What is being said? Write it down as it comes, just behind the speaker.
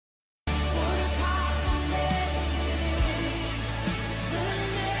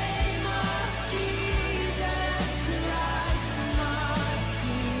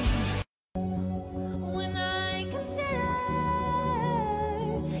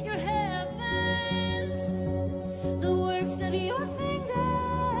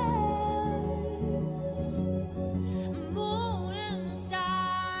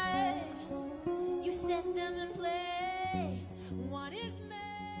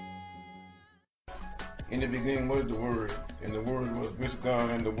In the beginning was the Word, and the Word was with God,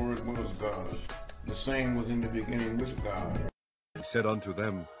 and the Word was God. The same was in the beginning with God. He said unto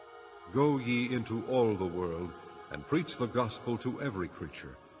them, Go ye into all the world, and preach the gospel to every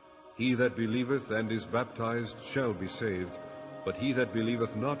creature. He that believeth and is baptized shall be saved, but he that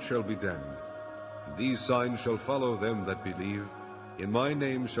believeth not shall be damned. And these signs shall follow them that believe. In my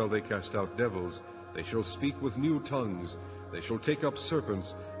name shall they cast out devils, they shall speak with new tongues, they shall take up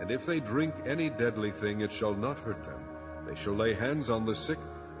serpents, and if they drink any deadly thing, it shall not hurt them. They shall lay hands on the sick,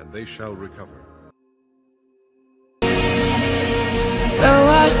 and they shall recover. Though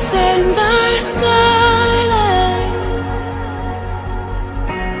our sins are scarlet,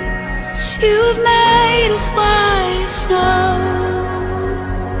 you have made us white as snow.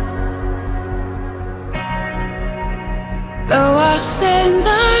 Though our sins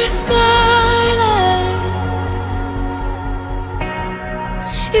are scarlet,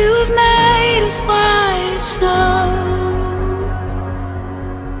 you have made us white as snow.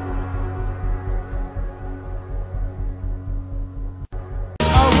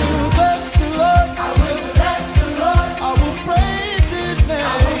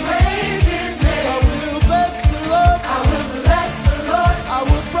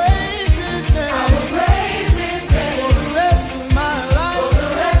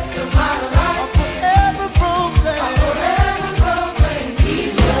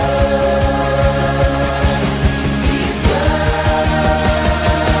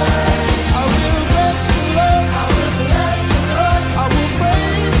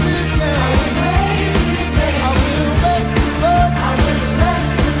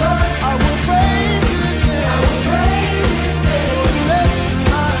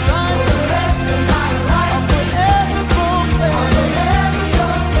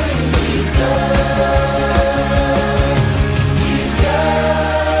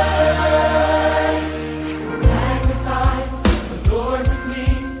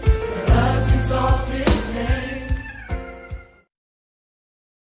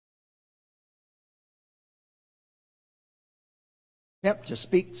 To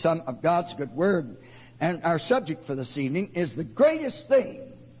speak some of God's good word. And our subject for this evening is the greatest thing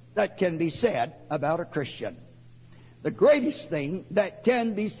that can be said about a Christian. The greatest thing that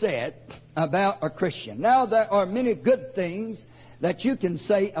can be said about a Christian. Now, there are many good things that you can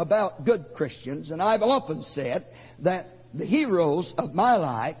say about good Christians, and I've often said that the heroes of my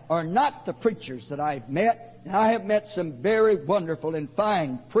life are not the preachers that I've met. I have met some very wonderful and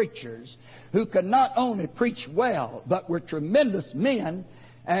fine preachers who could not only preach well, but were tremendous men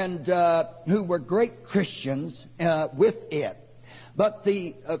and who were great Christians with it. But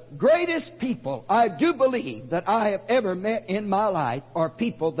the greatest people I do believe that I have ever met in my life are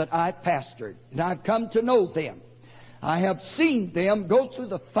people that I've pastored, and I've come to know them. I have seen them go through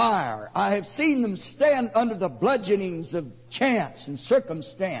the fire. I have seen them stand under the bludgeonings of chance and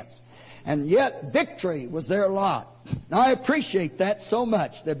circumstance. And yet victory was their lot. Now, I appreciate that so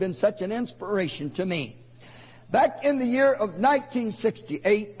much. They've been such an inspiration to me. Back in the year of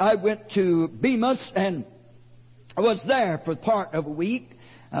 1968, I went to Bemis and I was there for part of a week.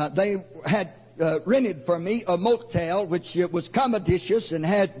 They had rented for me a motel which was commodious and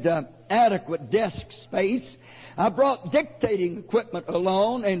had adequate desk space. I brought dictating equipment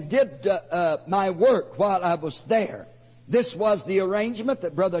along and did my work while I was there. This was the arrangement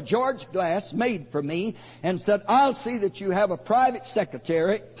that Brother George Glass made for me and said, I'll see that you have a private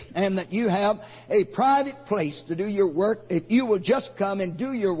secretary and that you have a private place to do your work if you will just come and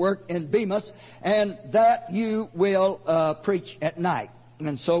do your work in Bemis, and that you will preach at night.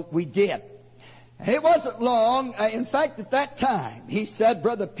 And so we did. It wasn't long. In fact, at that time, he said,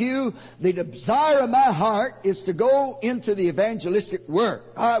 Brother Pugh, the desire of my heart is to go into the evangelistic work.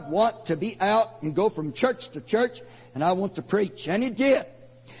 I want to be out and go from church to church, and I want to preach. And he did.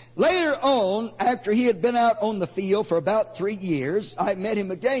 Later on, after he had been out on the field for about 3 years, I met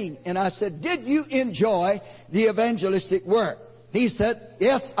him again, and I said, did you enjoy the evangelistic work? He said,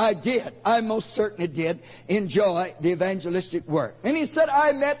 yes, I did. I most certainly did enjoy the evangelistic work. And he said,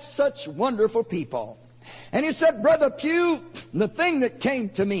 I met such wonderful people. And he said, Brother Pugh, the thing that came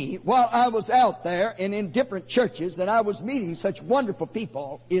to me while I was out there and in different churches and I was meeting such wonderful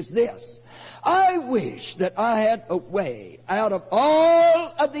people is this. I wish that I had a way out of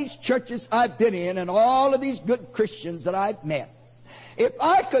all of these churches I've been in and all of these good Christians that I've met. If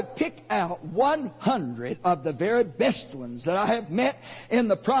I could pick out 100 of the very best ones that I have met in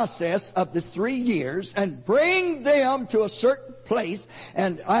the process of this 3 years and bring them to a certain place,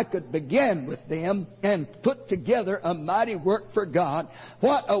 and I could begin with them and put together a mighty work for God.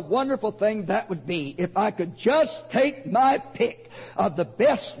 What a wonderful thing that would be if I could just take my pick of the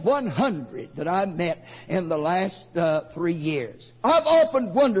best 100 that I met in the last 3 years. I've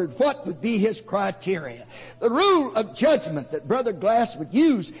often wondered what would be his criteria, the rule of judgment that Brother Glass would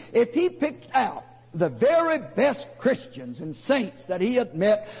use if he picked out the very best Christians and saints that he had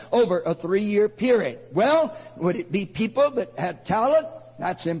met over a 3-year period. Well, would it be people that had talent?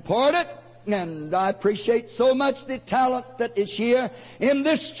 That's important. And I appreciate so much the talent that is here in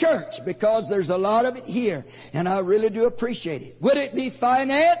this church, because there's a lot of it here, and I really do appreciate it. Would it be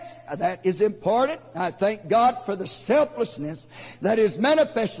finance? That is important. I thank God for the selflessness that is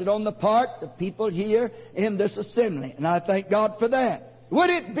manifested on the part of people here in this assembly, and I thank God for that. Would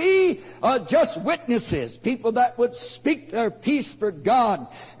it be just witnesses, people that would speak their piece for God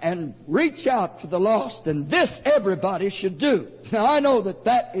and reach out to the lost? And this everybody should do. Now, I know that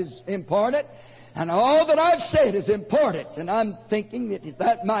that is important, and all that I've said is important, and I'm thinking that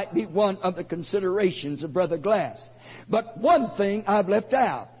that might be one of the considerations of Brother Glass. But one thing I've left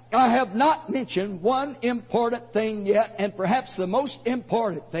out. I have not mentioned one important thing yet, and perhaps the most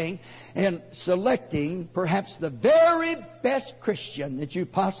important thing in selecting perhaps the very best Christian that you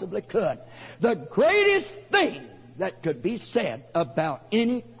possibly could. The greatest thing that could be said about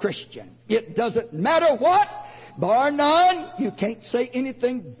any Christian. It doesn't matter what, bar none, you can't say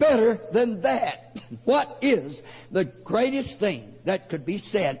anything better than that. What is the greatest thing that could be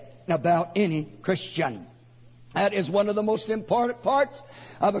said about any Christian? That is one of the most important parts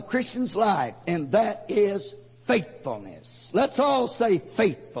of a Christian's life, and that is faithfulness. Let's all say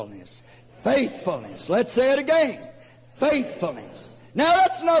faithfulness. Faithfulness. Let's say it again. Faithfulness. Now,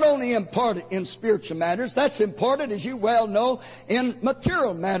 that's not only important in spiritual matters, that's important, as you well know, in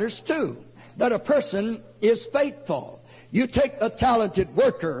material matters too, that a person is faithful. You take a talented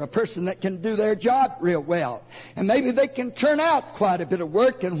worker, a person that can do their job real well, and maybe they can turn out quite a bit of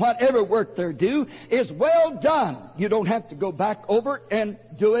work, and whatever work they do is well done. You don't have to go back over and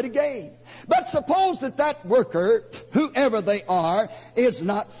do it again. But suppose that that worker, whoever they are, is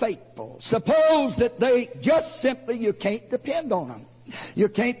not faithful. Suppose that they just simply, you can't depend on them. You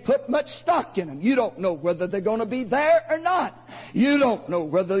can't put much stock in them. You don't know whether they're going to be there or not. You don't know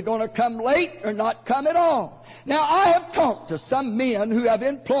whether they're going to come late or not come at all. Now, I have talked to some men who have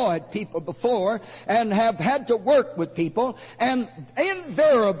employed people before and have had to work with people, and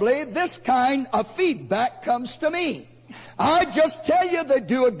invariably this kind of feedback comes to me. I just tell you they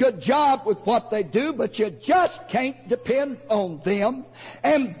do a good job with what they do, but you just can't depend on them.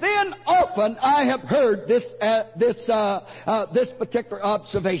 And then often I have heard this particular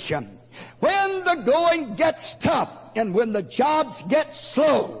observation. When the going gets tough, and when the jobs get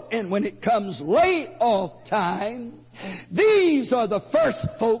slow, and when it comes lay-off time, these are the first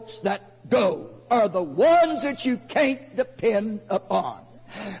folks that go, are the ones that you can't depend upon.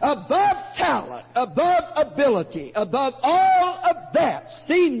 Above talent, above ability, above all of that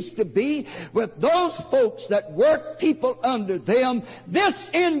seems to be with those folks that work people under them, this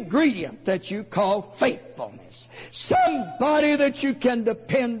ingredient that you call faithfulness. Somebody that you can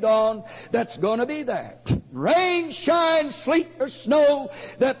depend on that's going to be there. Rain, shine, sleet, or snow,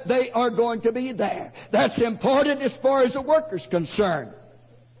 that they are going to be there. That's important as far as the worker's concerned.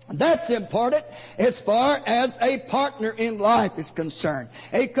 That's important as far as a partner in life is concerned.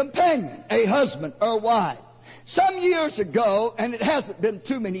 A companion, a husband or wife. Some years ago, and it hasn't been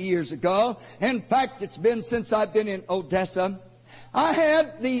too many years ago, in fact it's been since I've been in Odessa, I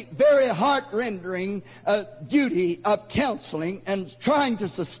had the very heart-rendering duty of counseling and trying to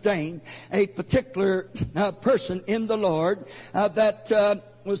sustain a particular person in the Lord that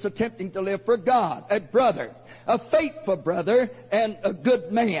was attempting to live for God, a brother. A faithful brother and a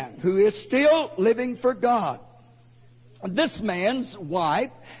good man who is still living for God. This man's wife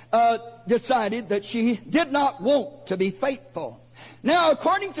decided that she did not want to be faithful. Now,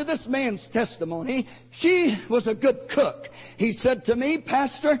 according to this man's testimony, she was a good cook. He said to me,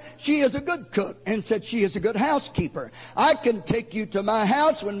 Pastor, she is a good cook, and said she is a good housekeeper. I can take you to my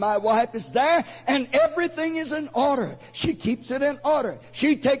house when my wife is there, and everything is in order. She keeps it in order.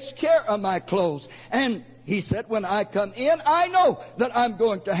 She takes care of my clothes. And he said, when I come in, I know that I'm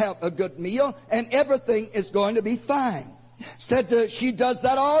going to have a good meal, and everything is going to be fine. Said she does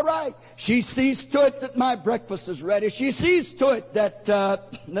that all right. She sees to it that my breakfast is ready. She sees to it that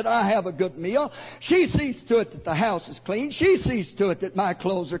I have a good meal. She sees to it that the house is clean. She sees to it that my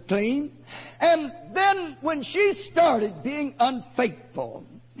clothes are clean. And then when she started being unfaithful,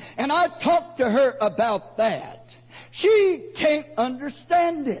 and I talked to her about that, she can't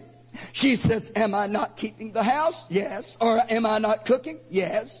understand it. She says, am I not keeping the house? Yes. Or am I not cooking?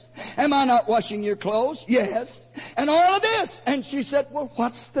 Yes. Am I not washing your clothes? Yes. And all of this. And she said, well,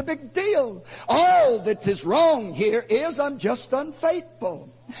 what's the big deal? All that is wrong here is I'm just unfaithful.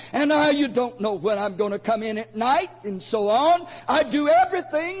 And now you don't know when I'm going to come in at night and so on. I do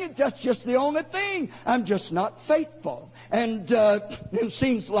everything. That's just the only thing. I'm just not faithful. And it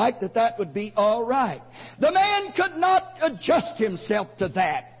seems like that would be all right. The man could not adjust himself to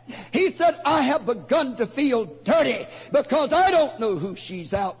that. He said, I have begun to feel dirty because I don't know who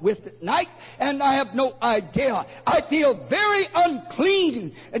she's out with at night, and I have no idea. I feel very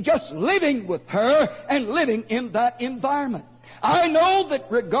unclean just living with her and living in that environment. I know that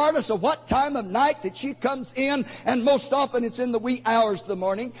regardless of what time of night that she comes in, and most often it's in the wee hours of the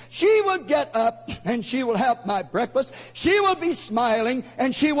morning, she will get up and she will have my breakfast. She will be smiling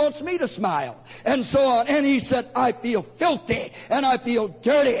and she wants me to smile and so on. And he said, I feel filthy and I feel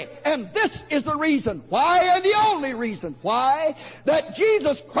dirty. And this is the reason why, and the only reason why, that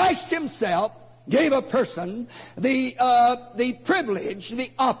Jesus Christ Himself gave a person the privilege,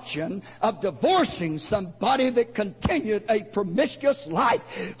 the option of divorcing somebody that continued a promiscuous life.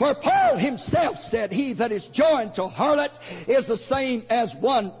 For Paul himself said, he that is joined to harlot is the same as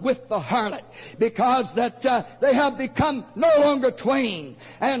one with the harlot, because that they have become no longer twain,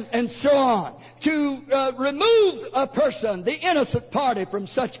 and so on. To remove a person, the innocent party, from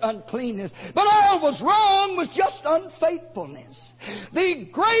such uncleanness. But all was wrong was just unfaithfulness. The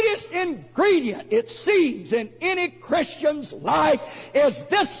greatest ingredient, it seems, in any Christian's life is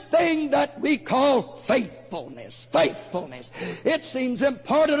this thing that we call faithfulness. Faithfulness. It seems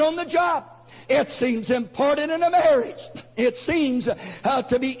important on the job. It seems important in a marriage. It seems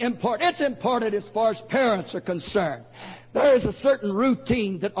to be important. It's important as far as parents are concerned. There is a certain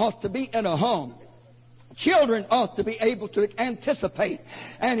routine that ought to be in a home. Children ought to be able to anticipate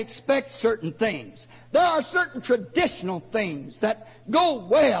and expect certain things. There are certain traditional things that go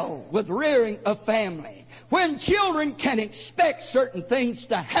well with rearing a family, when children can expect certain things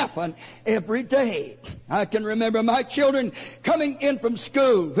to happen every day. I can remember my children coming in from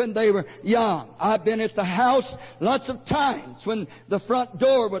school when they were young. I've been at the house lots of times when the front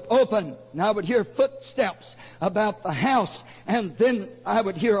door would open and I would hear footsteps about the house, and then I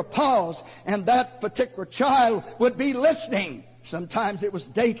would hear a pause, and that particular child would be listening. Sometimes it was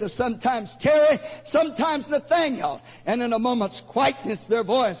Data, sometimes Terry, sometimes Nathaniel. And in a moment's quietness, their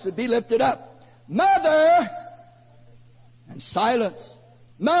voice would be lifted up. Mother! And silence.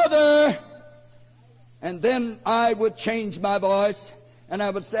 Mother! And then I would change my voice, and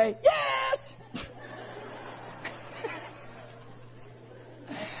I would say, yes!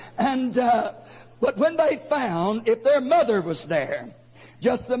 And, but when they found, if their mother was there,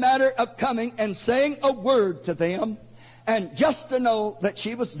 just the matter of coming and saying a word to them, and just to know that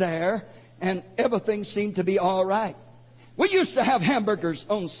she was there, and everything seemed to be all right. We used to have hamburgers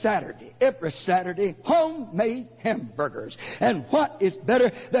on Saturday. Every Saturday, homemade hamburgers. And what is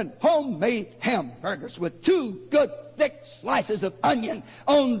better than homemade hamburgers with 2 good thick slices of onion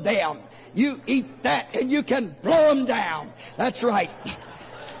on them? You eat that and you can blow them down. That's right.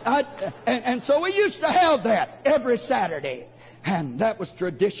 And so we used to have that every Saturday. And that was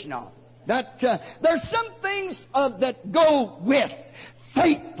traditional. That there's some things that go with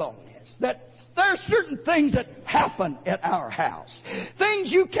faithfulness. That there are certain things that happen at our house.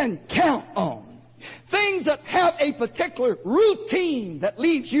 Things you can count on. Things that have a particular routine that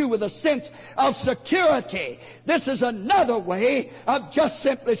leaves you with a sense of security. This is another way of just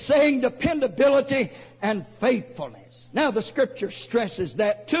simply saying dependability and faithfulness. Now the Scripture stresses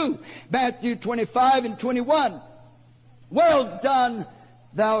that too. Matthew 25 and 21. Well done,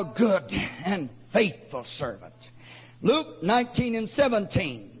 thou good and faithful servant. Luke 19 and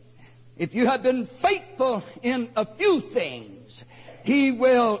 17. If you have been faithful in a few things, He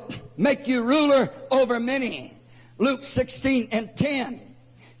will make you ruler over many. Luke 16 and 10.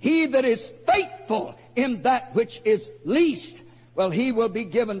 He that is faithful in that which is least, well, he will be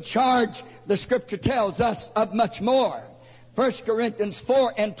given charge, the Scripture tells us, of much more. 1 Corinthians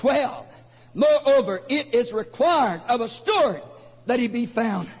 4 and 12. Moreover, it is required of a steward that he be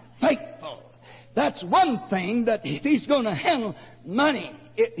found faithful. That's one thing, that if he's going to handle money,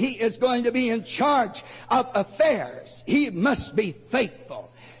 he is going to be in charge of affairs, he must be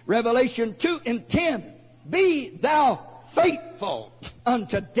faithful. Revelation 2 and 10. Be thou faithful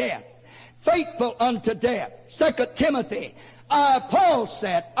unto death. Faithful unto death. 2 Timothy. Paul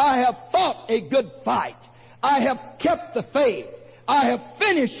said, I have fought a good fight. I have kept the faith. I have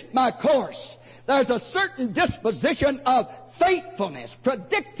finished my course. There's a certain disposition of faithfulness,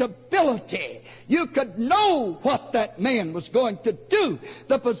 predictability. You could know what that man was going to do,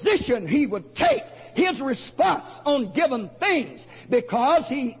 the position he would take, his response on given things, because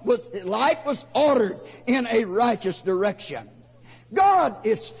his life was ordered in a righteous direction. God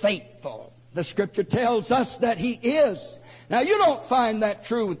is faithful. The Scripture tells us that He is. Now, you don't find that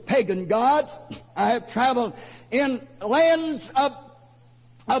true with pagan gods. I have traveled in lands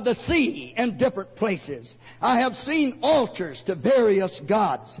of the sea in different places. I have seen altars to various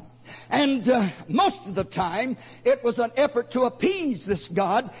gods. And most of the time, it was an effort to appease this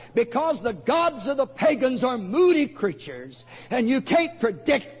god, because the gods of the pagans are moody creatures, and you can't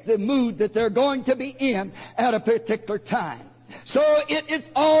predict the mood that they're going to be in at a particular time. So it is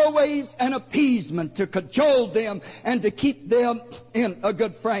always an appeasement to cajole them and to keep them in a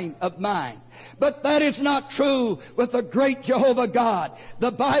good frame of mind. But that is not true with the great Jehovah God.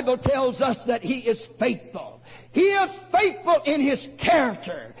 The Bible tells us that He is faithful. He is faithful in His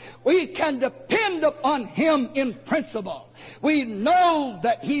character. We can depend upon Him in principle. We know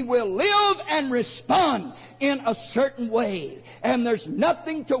that He will live and respond in a certain way, and there's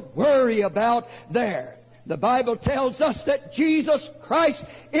nothing to worry about there. The Bible tells us that Jesus Christ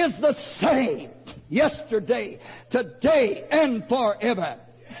is the same yesterday, today, and forever.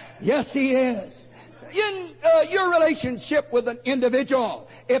 Yes, He is. In your relationship with an individual,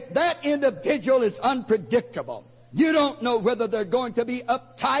 if that individual is unpredictable, you don't know whether they're going to be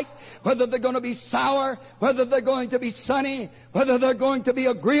uptight, whether they're going to be sour, whether they're going to be sunny, whether they're going to be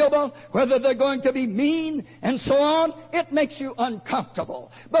agreeable, whether they're going to be mean, and so on. It makes you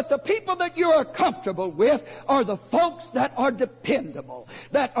uncomfortable. But the people that you are comfortable with are the folks that are dependable,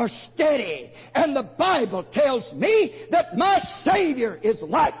 that are steady. And the Bible tells me that my Savior is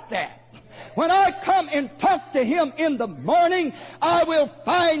like that. When I come and talk to Him in the morning, I will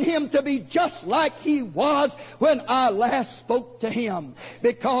find Him to be just like He was when I last spoke to Him,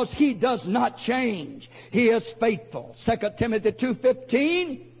 because He does not change. He is faithful. 2 Timothy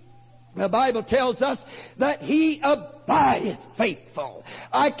 2:15, the Bible tells us that He abideth faithful.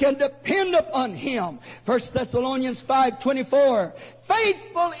 I can depend upon Him. 1 Thessalonians 5:24,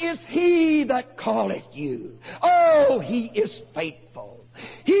 faithful is He that calleth you. Oh, He is faithful.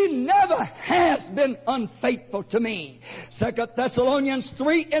 He never has been unfaithful to me. 2 Thessalonians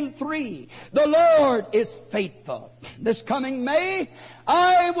 3:3, the Lord is faithful. This coming May,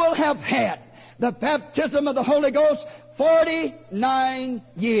 I will have had the baptism of the Holy Ghost 49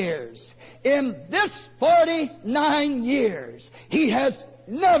 years. In this 49 years, He has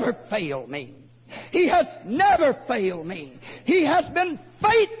never failed me. He has never failed me. He has been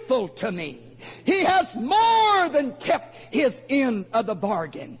faithful to me. He has more than kept His end of the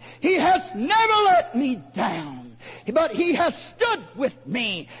bargain. He has never let me down, but He has stood with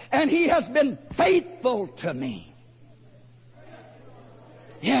me, and He has been faithful to me.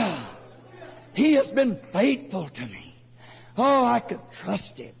 Yeah, He has been faithful to me. Oh, I can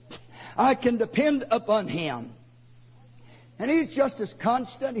trust Him. I can depend upon Him. And He's just as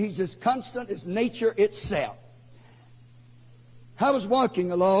constant. He's as constant as nature itself. I was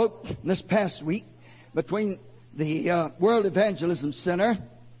walking along this past week between the World Evangelism Center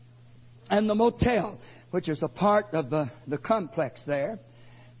and the motel, which is a part of the complex there.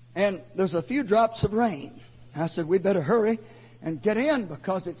 And there's a few drops of rain. I said, we better hurry and get in,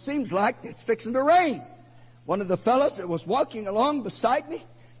 because it seems like it's fixing to rain. One of the fellows that was walking along beside me,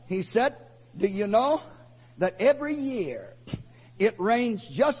 he said, do you know that every year it rains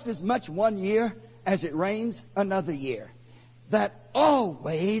just as much one year as it rains another year? That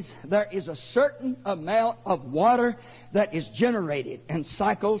always there is a certain amount of water that is generated and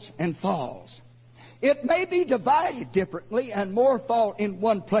cycles and falls. It may be divided differently, and more fall in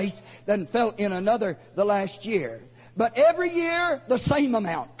one place than fell in another the last year. But every year the same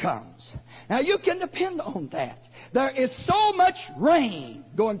amount comes. Now you can depend on that. There is so much rain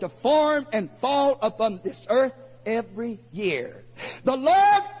going to form and fall upon this earth every year. The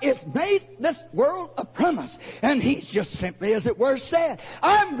Lord has made this world a promise, and He's just simply, as it were, said,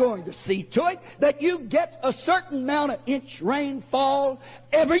 I'm going to see to it that you get a certain amount of inch rainfall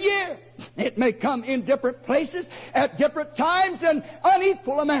every year. It may come in different places at different times and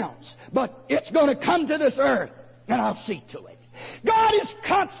unequal amounts, but it's going to come to this earth, and I'll see to it. God is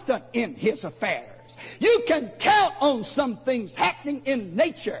constant in His affairs. You can count on some things happening in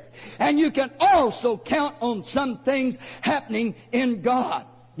nature, and you can also count on some things happening in God.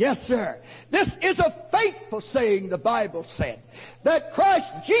 Yes, sir. This is a faithful saying, the Bible said, that Christ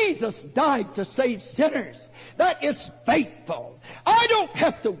Jesus died to save sinners. That is faithful. I don't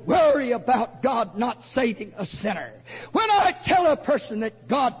have to worry about God not saving a sinner. When I tell a person that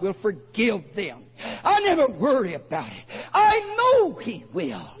God will forgive them, I never worry about it. I know He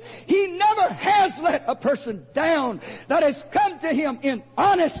will. He never has let a person down that has come to Him in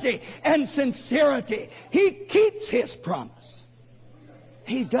honesty and sincerity. He keeps His promise.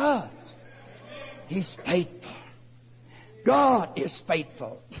 He does. He's faithful. God is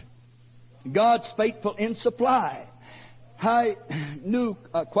faithful. God's faithful in supply. I knew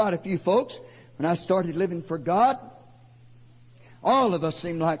quite a few folks when I started living for God. All of us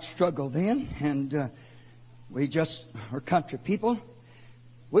seemed like struggle then, and we just were country people.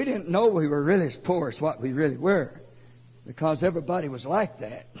 We didn't know we were really as poor as what we really were, because everybody was like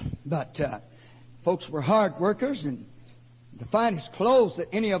that. But folks were hard workers, and the finest clothes that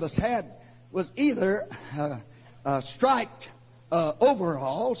any of us had was either striped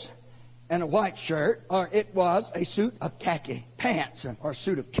overalls and a white shirt, or it was a suit of khaki pants or a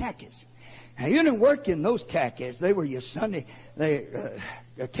suit of khakis. Now, you didn't work in those khakis. They were your Sunday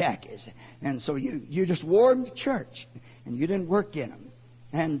khakis. And so you just wore them to church, and you didn't work in them.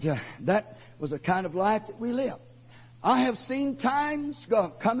 And that was the kind of life that we lived. I have seen times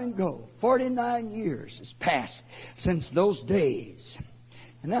come and go. 49 years has passed since those days.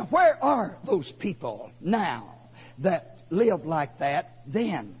 And now, where are those people now that lived like that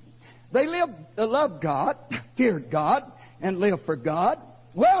then? They loved God, feared God, and lived for God.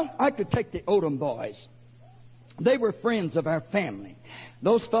 Well, I could take the Odom boys. They were friends of our family.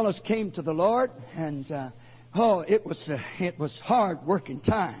 Those fellows came to the Lord, and it was hard working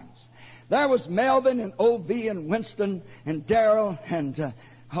times. There was Melvin and O.V. and Winston and Darrell, and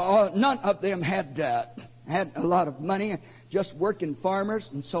none of them had a lot of money, just working farmers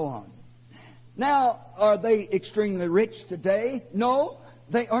and so on. Now, are they extremely rich today? No,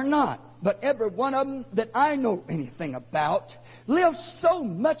 they are not. But every one of them that I know anything about lived so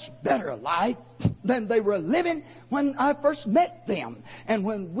much better a life than they were living when I first met them and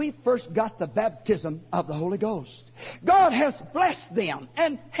when we first got the baptism of the Holy Ghost. God has blessed them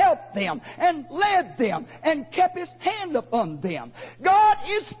and helped them and led them and kept His hand upon them. God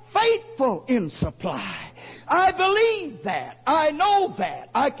is faithful in supply. I believe that. I know that.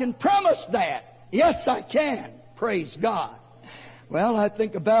 I can promise that. Yes, I can. Praise God. Well, I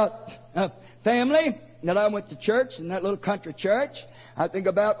think about a family that I went to church, in that little country church. I think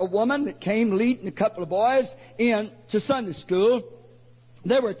about a woman that came leading a couple of boys in to Sunday school.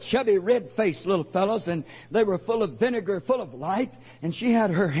 They were chubby, red-faced little fellows, and they were full of vinegar, full of life, and she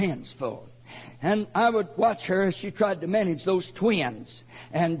had her hands full. And I would watch her as she tried to manage those twins.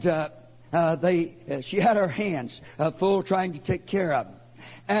 And she had her hands full trying to take care of them.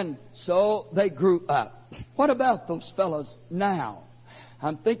 And so they grew up. What about those fellows now?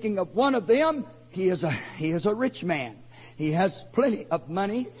 I'm thinking of one of them. He is a rich man. He has plenty of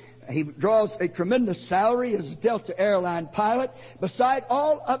money. He draws a tremendous salary as a Delta airline pilot, beside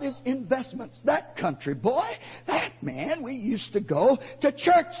all of his investments. That country boy, that man, we used to go to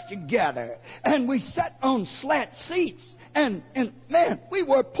church together, and we sat on slat seats. And man, we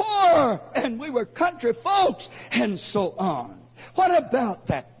were poor, and we were country folks, and so on. What about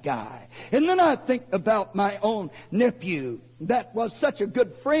that guy? And then I think about my own nephew that was such a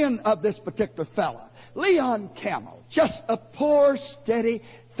good friend of this particular fella, Leon Camel. Just a poor, steady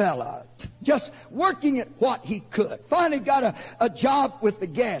fella, just working at what he could. Finally got a job with the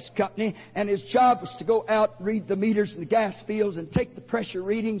gas company, and his job was to go out and read the meters in the gas fields and take the pressure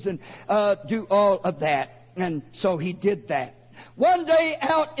readings and do all of that. And so he did that. One day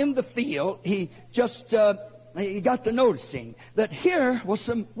out in the field, he got to noticing that here was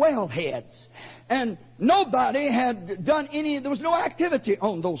some wellheads. And nobody had done there was no activity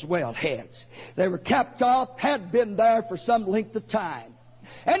on those wellheads. They were capped off, had been there for some length of time.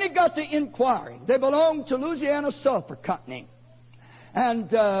 And he got to inquiring. They belonged to Louisiana Sulphur Company. And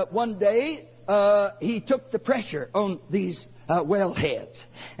one day, he took the pressure on these wellheads.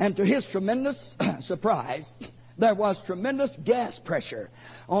 And to his tremendous surprise, there was tremendous gas pressure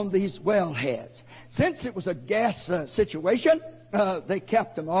on these wellheads. Since it was a gas situation, they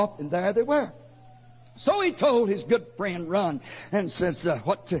kept them off, and there they were. So he told his good friend Ron and says,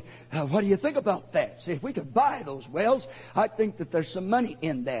 what do you think about that? See, if we could buy those wells, I think that there's some money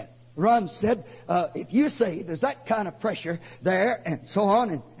in that. Ron said, if you say there's that kind of pressure there and so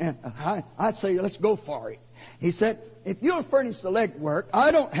on, and I'd say let's go for it. He said, if you'll furnish the legwork,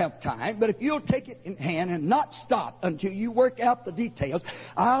 I don't have time, but if you'll take it in hand and not stop until you work out the details,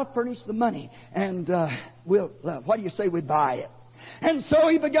 I'll furnish the money, and what do you say we buy it? And so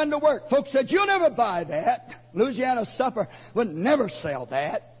he began to work. Folks said, you'll never buy that. Louisiana Sulphur would never sell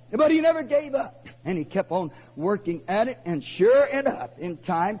that. But he never gave up. And he kept on working at it. And sure enough, in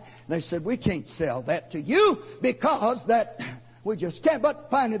time, they said, we can't sell that to you because that we just can't. But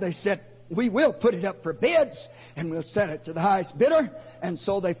finally they said, we will put it up for bids, and we'll sell it to the highest bidder. And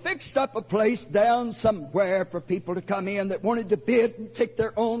so they fixed up a place down somewhere for people to come in that wanted to bid and take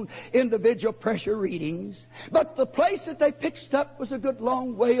their own individual pressure readings. But the place that they fixed up was a good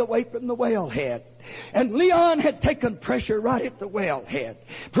long way away from the wellhead. And Leon had taken pressure right at the wellhead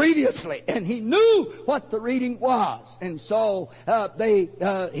previously, and he knew what the reading was. And so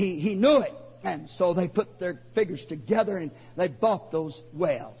he knew it. And so they put their figures together and they bought those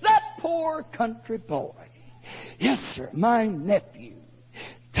wells. That poor country boy. Yes, sir, my nephew.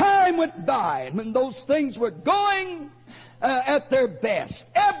 Time went by, and when those things were going at their best,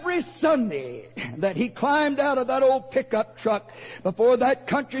 every Sunday that he climbed out of that old pickup truck before that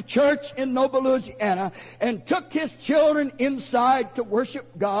country church in Noble, Louisiana, and took his children inside to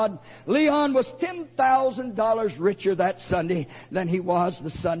worship God, Leon was $10,000 richer that Sunday than he was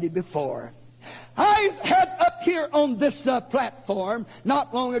the Sunday before. I had up here on this platform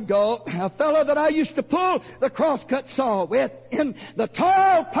not long ago a fellow that I used to pull the crosscut saw with in the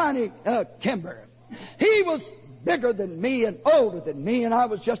tall piney timber. He was bigger than me and older than me, and I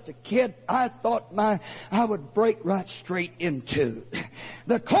was just a kid. I thought I would break right straight in two.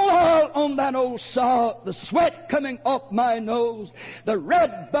 The coil on that old saw, the sweat coming off my nose, the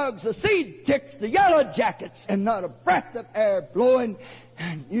red bugs, the seed ticks, the yellow jackets, and not a breath of air blowing.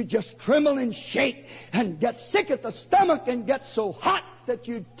 And you just tremble and shake and get sick at the stomach and get so hot that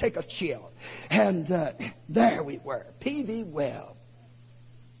you take a chill. And there we were, P.V. Well.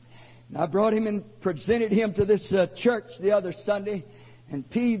 And I brought him and presented him to this church the other Sunday. And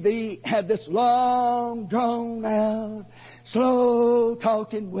P.V. had this long, drawn-out,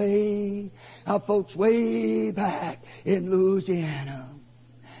 slow-talking way of folks way back in Louisiana.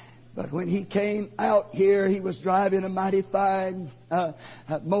 But when he came out here, he was driving a mighty fine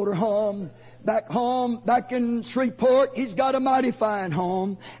motor home. Back in Shreveport, he's got a mighty fine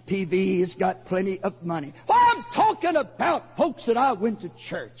home. PV's got plenty of money. Well, I'm talking about folks that I went to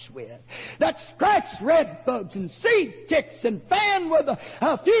church with, that scratched red bugs and seed ticks and fan with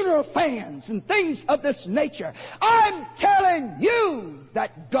funeral fans and things of this nature. I'm telling you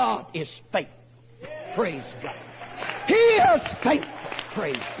that God is faithful. Praise God. He is faithful.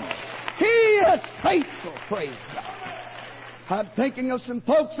 Praise God. He is faithful. Praise God. I'm thinking of some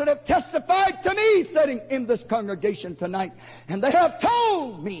folks that have testified to me sitting in this congregation tonight, and they have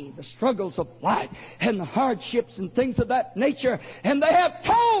told me the struggles of life and the hardships and things of that nature, and they have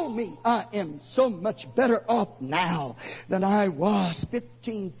told me I am so much better off now than I was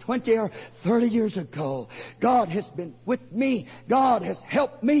 15, 20, or 30 years ago. God has been with me. God has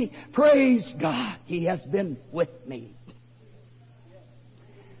helped me. Praise God. He has been with me.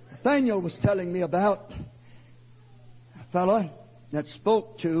 Nathaniel was telling me about a fellow that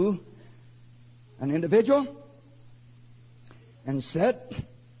spoke to an individual and said,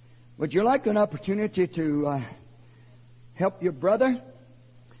 would you like an opportunity to help your brother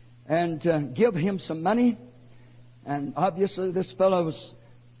and give him some money? And obviously this fellow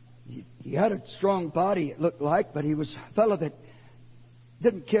he had a strong body, it looked like, but he was a fellow that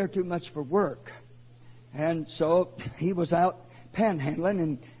didn't care too much for work. And so he was out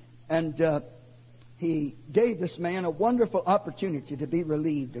panhandling, and he gave this man a wonderful opportunity to be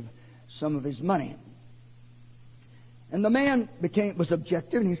relieved of some of his money. And the man was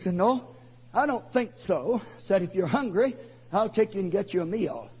objective, and he said, no, I don't think so. Said, if you're hungry, I'll take you and get you a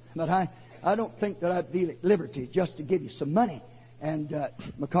meal. But I don't think that I'd be at liberty just to give you some money. And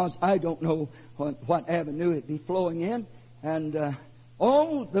because I don't know what avenue it'd be flowing in. And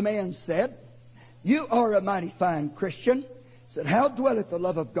the man said, you are a mighty fine Christian. Said, how dwelleth the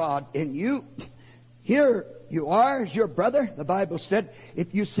love of God in you? Here you are as your brother. The Bible said,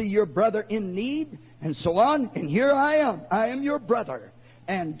 if you see your brother in need, and so on, and here I am. I am your brother,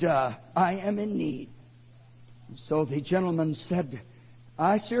 and I am in need. And so the gentleman said,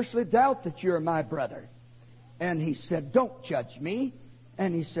 I seriously doubt that you're my brother. And he said, don't judge me.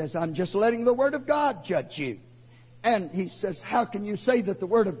 And he says, I'm just letting the Word of God judge you. And he says, how can you say that the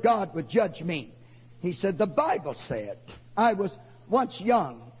Word of God would judge me? He said, the Bible said, I was once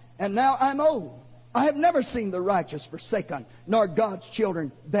young, and now I'm old. I have never seen the righteous forsaken, nor God's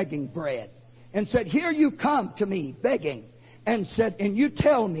children begging bread. And said, here you come to me begging. And said, and you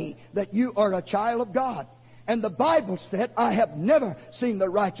tell me that you are a child of God. And the Bible said, I have never seen the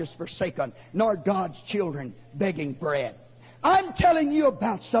righteous forsaken, nor God's children begging bread. I'm telling you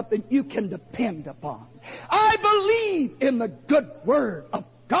about something you can depend upon. I believe in the good Word of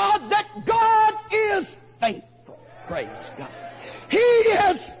God, that God is faithful. Praise God. He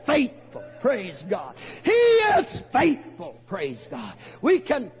is faithful. praise God. He is faithful, praise God. We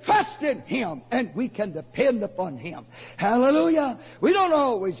can trust in Him and we can depend upon Him. Hallelujah. We don't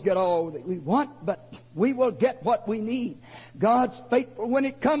always get all that we want, but we will get what we need. God's faithful when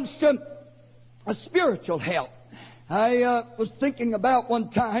it comes to a spiritual help. I was thinking about one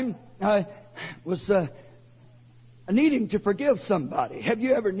time, I was needing to forgive somebody. Have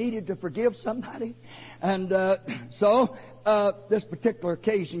you ever needed to forgive somebody? And so this particular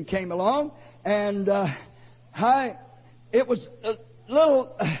occasion came along, and it was a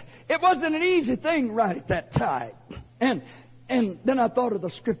little. It wasn't an easy thing right at that time. And then I thought of the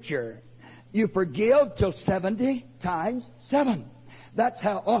scripture: you forgive till 70 times 7. That's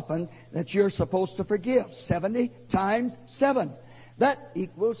how often that you're supposed to forgive. 70 times 7. That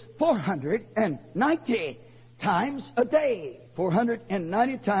equals 490 times a day.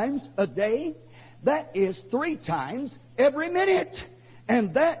 490 times a day. That is 3 times every minute.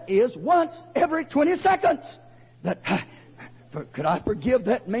 And that is once every 20 seconds. Could I forgive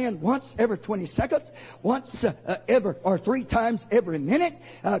that man once every 20 seconds? Once or 3 times every minute?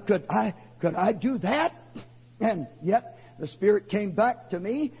 Could I do that? And yet the Spirit came back to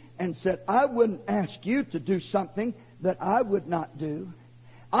me and said, I wouldn't ask you to do something that I would not do.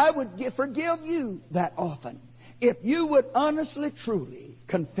 I would forgive you that often. If you would honestly, truly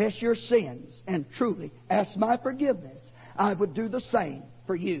confess your sins and truly ask my forgiveness, I would do the same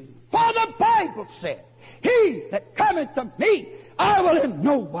for you. For the Bible said, He that cometh to me, I will in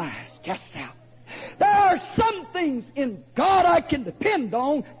no wise cast out. There are some things in God I can depend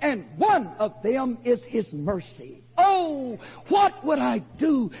on, and one of them is His mercy. Oh, what would I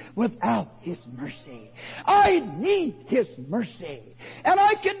do without His mercy? I need His mercy, and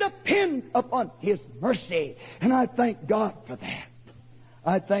I can depend upon His mercy, and I thank God for that.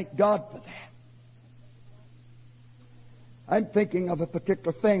 I thank God for that. I'm thinking of a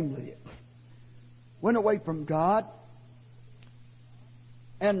particular family that went away from God,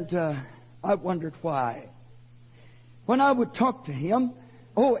 and I wondered why. When I would talk to him,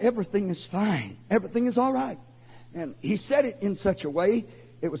 oh, everything is fine. Everything is all right. And he said it in such a way,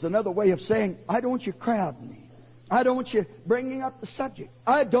 it was another way of saying, I don't want you crowding me. I don't want you bringing up the subject.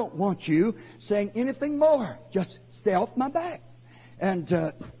 I don't want you saying anything more. Just stay off my back.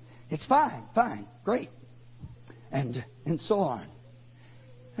 And it's fine, great. And so on.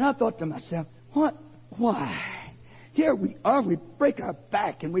 And I thought to myself, why? Here we are, we break our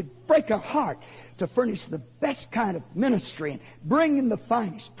back and we break our heart to furnish the best kind of ministry and bring in the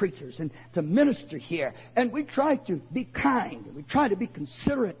finest preachers and to minister here. And we try to be kind and we try to be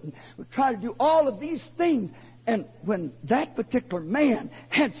considerate and we try to do all of these things. And when that particular man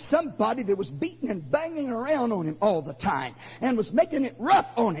had somebody that was beating and banging around on him all the time and was making it rough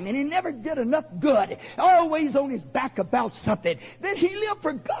on him and he never did enough good, always on his back about something, then he lived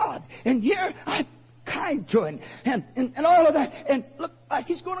for God. And here I'm kind to him and all of that. And look,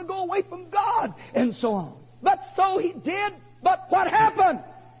 he's going to go away from God and so on. But so he did. But what happened?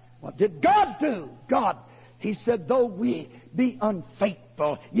 What did God do? God, He said, though we be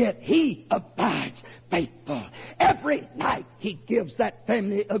unfaithful, yet He abides faithful. Every night He gives that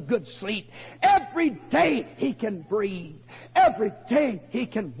family a good sleep. Every day He can breathe. Every day He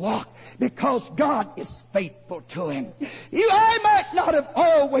can walk because God is faithful to him. I might not have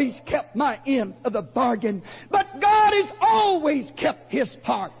always kept my end of the bargain, but God has always kept His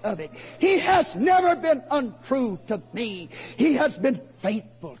part of it. He has never been untrue to me. He has been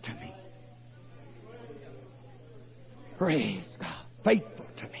faithful to me. Praise God. Faithful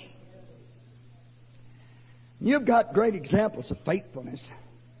to me. You've got great examples of faithfulness.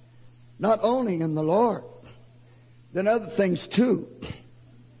 Not only in the Lord, then other things too.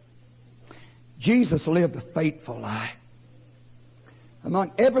 Jesus lived a faithful life.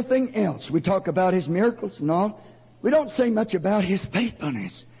 Among everything else, we talk about His miracles and all. We don't say much about His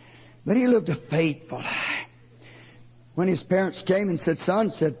faithfulness. But He lived a faithful life. When His parents came and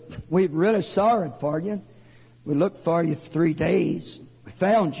said, we're really sorry for you. We looked for you for 3 days. We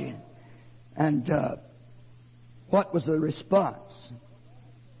found you. And what was the response?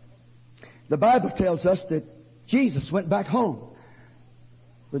 The Bible tells us that Jesus went back home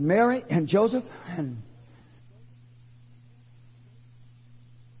with Mary and Joseph and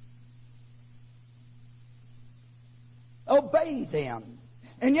obey them.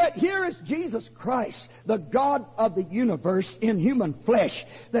 And yet here is Jesus Christ, the God of the universe in human flesh,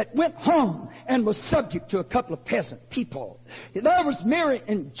 that went home and was subject to a couple of peasant people. There was Mary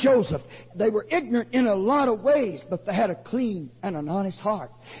and Joseph. They were ignorant in a lot of ways, but they had a clean and an honest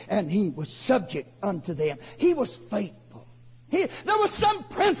heart. And He was subject unto them. He was faithful. There were some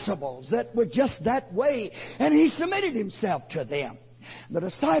principles that were just that way, and He submitted Himself to them. The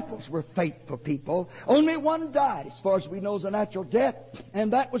disciples were faithful people. Only one died, as far as we know, is a natural death,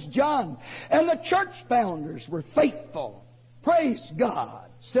 and that was John. And the church founders were faithful. Praise God.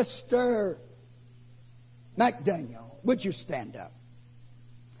 Sister McDaniel, would you stand up?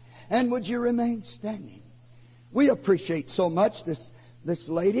 And would you remain standing? We appreciate so much this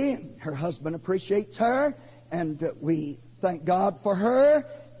lady, and her husband appreciates her, and we thank God for her,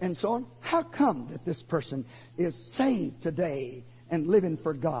 and so on. How come that this person is saved today and living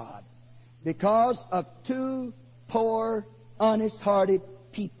for God? Because of two poor, honest-hearted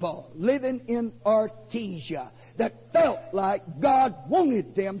people living in Artesia that felt like God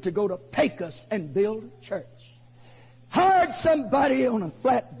wanted them to go to Pecos and build a church. Hired somebody on a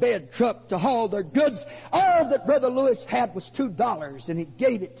flatbed truck to haul their goods. All that Brother Lewis had was $2, and he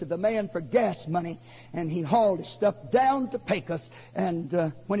gave it to the man for gas money, and he hauled his stuff down to Pecos.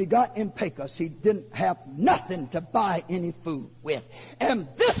 And when he got in Pecos, he didn't have nothing to buy any food with. And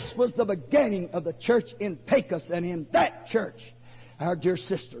this was the beginning of the church in Pecos, and in that church, our dear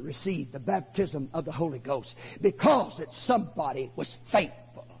sister received the baptism of the Holy Ghost because that somebody was faithful.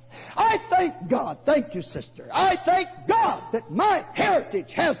 I thank God. Thank you, sister. I thank God that my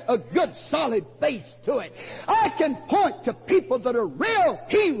heritage has a good, solid base to it. I can point to people that are real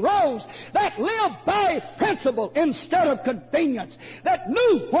heroes, that live by principle instead of convenience, that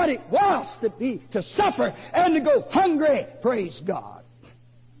knew what it was to suffer and to go hungry. Praise God.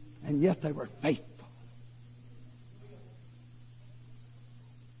 And yet they were faithful.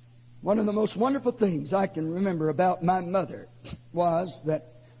 One of the most wonderful things I can remember about my mother was that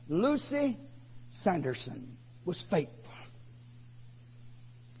Lucy Sanderson was faithful.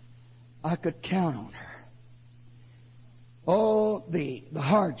 I could count on her. Oh, the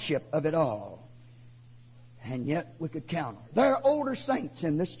hardship of it all. And yet we could count on her. There are older saints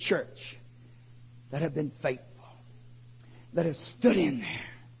in this church that have been faithful, that have stood in there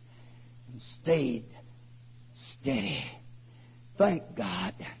and stayed steady. Thank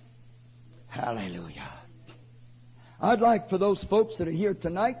God. Hallelujah. I'd like for those folks that are here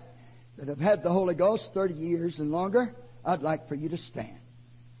tonight that have had the Holy Ghost 30 years and longer, I'd like for you to stand.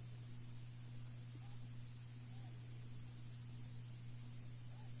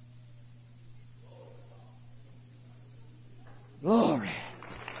 Glory.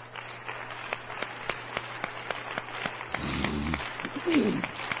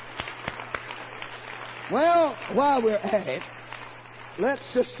 Well, while we're at it, let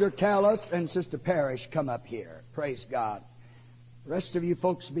Sister Callis and Sister Parrish come up here. Praise God. The rest of you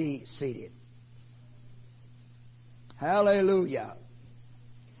folks be seated. Hallelujah.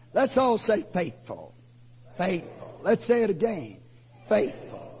 Let's all say faithful. Faithful. Let's say it again.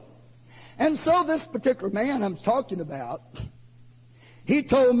 Faithful. And so this particular man I'm talking about, he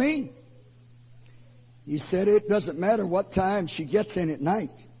told me, he said it doesn't matter what time she gets in at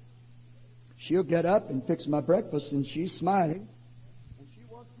night. She'll get up and fix my breakfast, and she's smiling.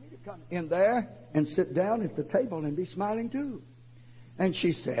 Come in there and sit down at the table and be smiling too. And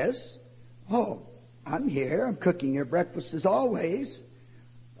she says, oh, I'm here. I'm cooking your breakfast as always.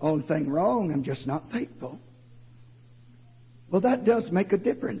 Only thing wrong, I'm just not faithful. Well, that does make a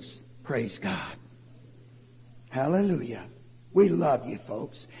difference. Praise God. Hallelujah. We love you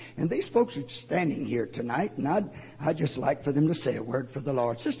folks. And these folks are standing here tonight, and I'd just like for them to say a word for the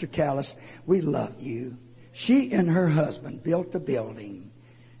Lord. Sister Callis, we love you. She and her husband built a building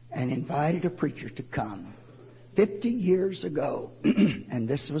and invited a preacher to come 50 years ago. And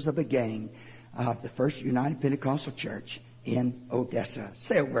this was the beginning of the First United Pentecostal Church in Odessa.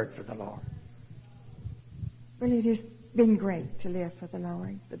 Say a word for the Lord. Well, it has been great to live for the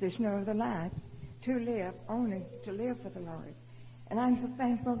Lord, but there's no other life to live, only to live for the Lord. And I'm so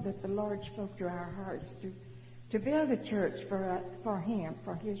thankful that the Lord spoke to our hearts to build a church for Him,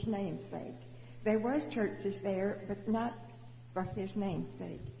 for His name's sake. There was churches there, but not for His name's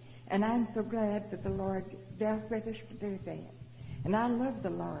sake. And I'm so glad that the Lord dealt with us to do that. And I love the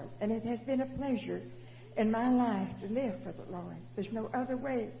Lord. And it has been a pleasure in my life to live for the Lord. There's no other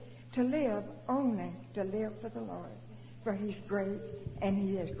way to live, only to live for the Lord. For He's great, and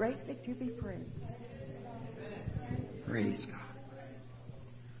He is greatly to be praised. Praise God.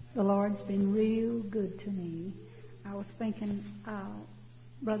 The Lord's been real good to me. I was thinking,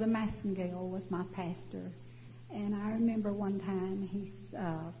 Brother Massengale was my pastor. And I remember one time,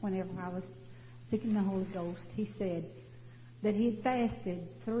 whenever I was seeking the Holy Ghost, he said that he had fasted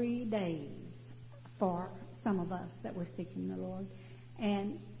 3 days for some of us that were seeking the Lord.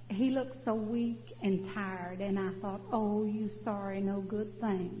 And he looked so weak and tired, and I thought, oh, you sorry, no good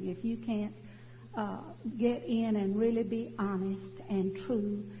thing. If you can't get in and really be honest and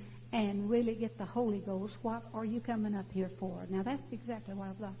true and really get the Holy Ghost, what are you coming up here for? Now, that's exactly what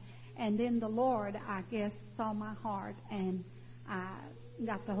I've done. And then the Lord, I guess, saw my heart, and I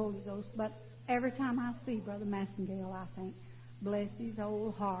got the Holy Ghost. But every time I see Brother Massengale, I think, bless his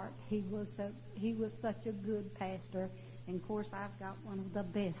old heart. He was such a good pastor. And, of course, I've got one of the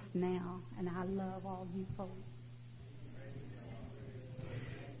best now, and I love all you folks.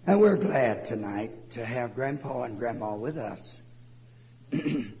 And we're glad tonight to have Grandpa and Grandma with us.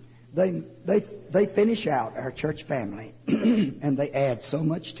 They finish out our church family, and they add so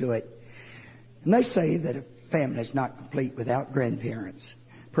much to it. And they say that a family is not complete without grandparents.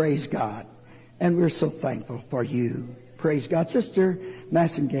 Praise God. And we're so thankful for you. Praise God. Sister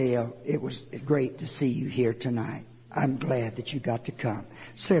Massengale, it was great to see you here tonight. I'm glad that you got to come.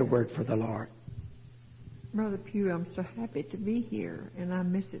 Say a word for the Lord. Brother Pugh, I'm so happy to be here, and I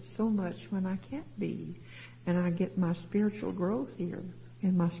miss it so much when I can't be. And I get my spiritual growth here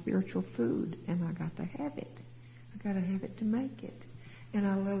and my spiritual food, and I got to have it. I got to have it to make it. And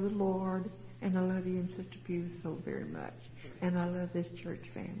I love the Lord, and I love you and Sister Pugh so very much. And I love this church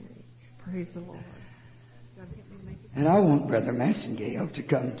family. Praise the Lord. And I want Brother Massengale to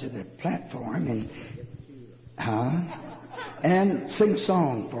come to the platform and sing a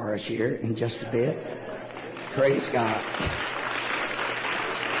song for us here in just a bit. Praise God.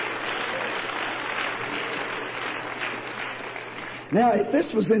 Now, if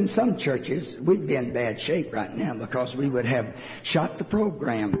this was in some churches, we'd be in bad shape right now because we would have shot the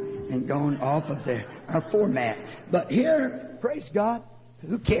program and gone off of our format. But here, praise God,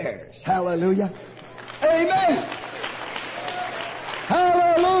 who cares? Hallelujah. Amen.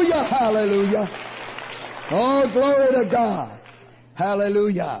 Hallelujah, hallelujah. Oh, glory to God.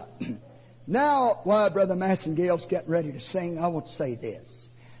 Hallelujah. Now, while Brother Massengale's getting ready to sing, I want to say this.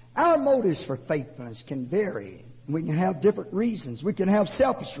 Our motives for faithfulness can vary. We can have different reasons. We can have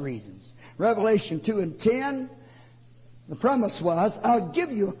selfish reasons. Revelation 2:10, the promise was, I'll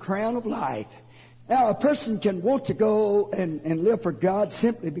give you a crown of life. Now, a person can want to go and live for God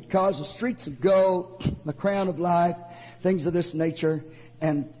simply because the streets of gold, the crown of life, things of this nature,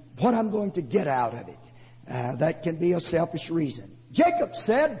 and what I'm going to get out of it. That can be a selfish reason. Jacob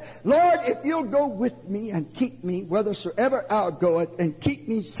said, Lord, if you'll go with me and keep me whithersoever I'll go, and keep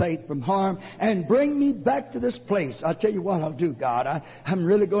me safe from harm and bring me back to this place, I'll tell you what I'll do, God. I'm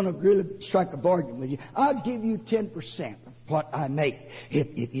really going to strike a bargain with you. I'll give you 10% of what I make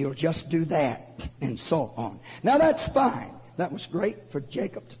if you'll just do that, and so on. Now that's fine. That was great for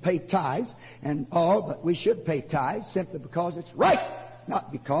Jacob to pay tithes and all, but we should pay tithes simply because it's right.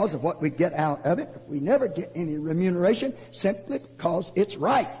 Not because of what we get out of it. If we never get any remuneration, simply because it's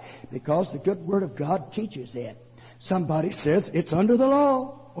right. Because the good Word of God teaches it. Somebody says it's under the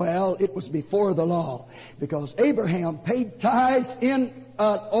law. Well, it was before the law. Because Abraham paid tithes in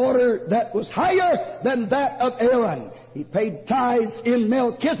an order that was higher than that of Aaron. He paid tithes in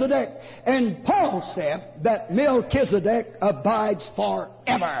Melchizedek. And Paul said that Melchizedek abides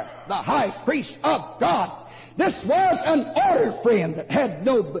forever. The high priest of God. This was an order, friend, that had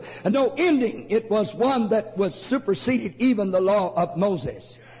no ending. It was one that was superseded even the law of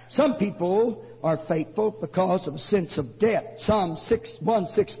Moses. Some people are faithful because of a sense of debt. Psalm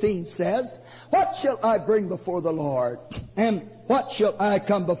 116 says, what shall I bring before the Lord? And what shall I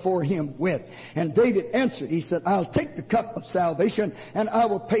come before Him with? And David answered, he said, I'll take the cup of salvation and I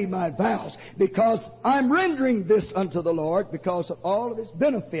will pay my vows, because I'm rendering this unto the Lord because of all of His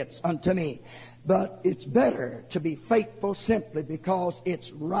benefits unto me. But it's better to be faithful simply because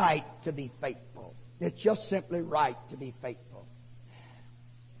it's right to be faithful. It's just simply right to be faithful.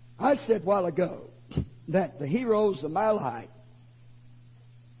 I said a while ago that the heroes of my life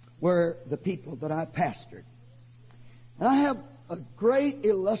were the people that I pastored. And I have a great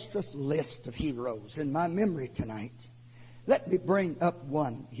illustrious list of heroes in my memory tonight. Let me bring up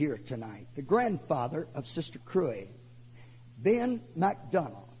one here tonight. The grandfather of Sister Cruy, Ben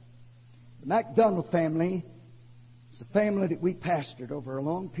MacDonald. The MacDonald family is a family that we pastored over a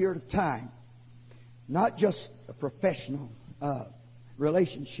long period of time. Not just a professional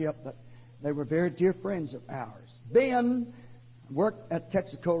relationship, but they were very dear friends of ours. Ben worked at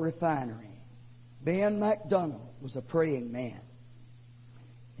Texaco Refinery. Ben MacDonald was a praying man.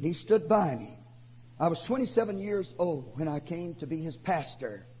 And he stood by me. I was 27 years old when I came to be his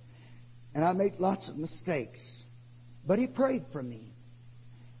pastor. And I made lots of mistakes. But he prayed for me.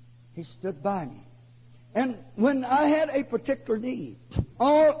 He stood by me. And when I had a particular need,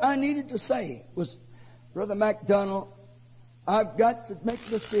 all I needed to say was, Brother MacDonald, I've got to make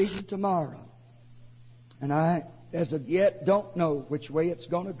a decision tomorrow. And I, as of yet, don't know which way it's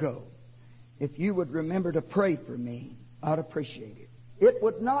going to go. If you would remember to pray for me, I'd appreciate it. It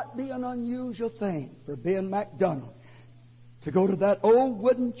would not be an unusual thing for Ben McDonald to go to that old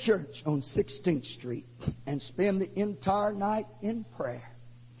wooden church on 16th Street and spend the entire night in prayer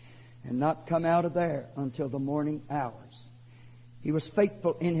and not come out of there until the morning hours. He was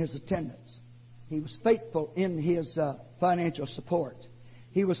faithful in his attendance. He was faithful in his financial support.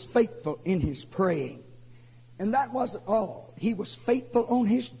 He was faithful in his praying. And that wasn't all. He was faithful on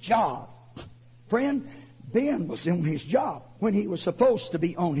his job. Friend, Ben was on his job when he was supposed to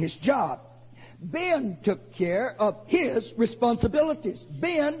be on his job. Ben took care of his responsibilities.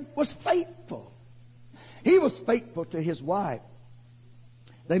 Ben was faithful. He was faithful to his wife.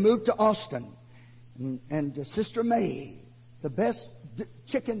 They moved to Austin. And Sister May, the best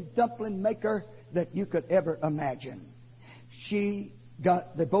chicken dumpling maker that you could ever imagine. They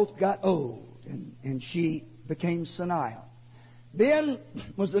both got old, and she became senile. Ben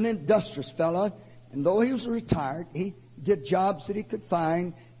was an industrious fellow, and though he was retired, he did jobs that he could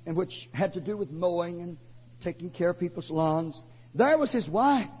find, and which had to do with mowing and taking care of people's lawns. There was his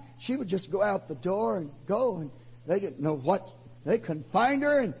wife. She would just go out the door and go, and they didn't know what. They couldn't find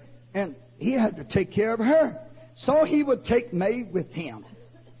her, and he had to take care of her. So he would take May with him.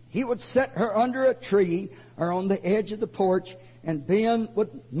 He would set her under a tree or on the edge of the porch, and Ben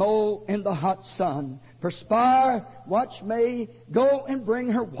would mow in the hot sun, perspire, watch May, go and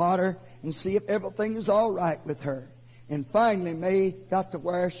bring her water, and see if everything was all right with her. And finally, May got to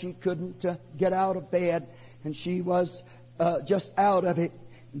where she couldn't get out of bed, and she was just out of it.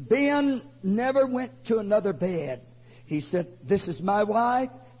 Ben never went to another bed. He said, "This is my wife.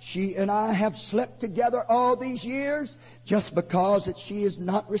 She and I have slept together all these years. Just because that she is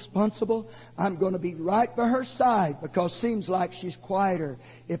not responsible, I'm going to be right by her side, because it seems like she's quieter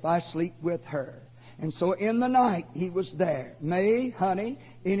if I sleep with her." And so in the night, he was there. "May, honey,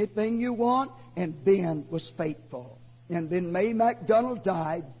 anything you want?" And Ben was faithful. And then May McDonald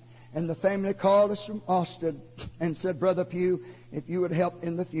died, and the family called us from Austin and said, "Brother Pugh, if you would help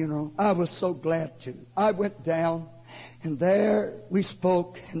in the funeral." I was so glad to. I went down, and there we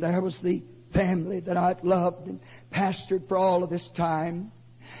spoke, and there was the family that I'd loved and pastored for all of this time.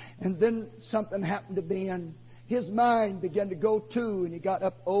 And then something happened to Ben. His mind began to go too, and he got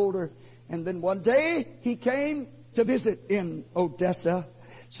up older. And then one day he came to visit in Odessa.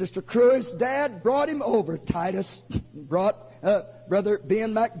 Sister Crew's dad brought him over. Titus brought Brother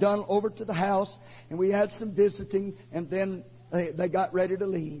Ben McDonald over to the house, and we had some visiting, and then they got ready to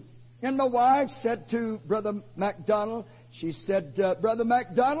leave. And my wife said to Brother McDonald, she said, "Brother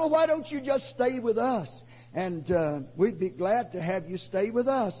McDonald, why don't you just stay with us? And we'd be glad to have you stay with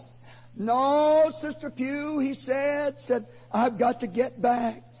us." "No, Sister Pugh," he said, "I've got to get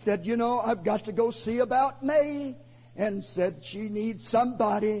back." Said, "I've got to go see about May." And said she needs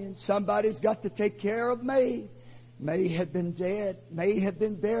somebody, and somebody's got to take care of May. May had been dead. May had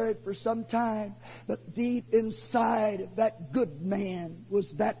been buried for some time. But deep inside of that good man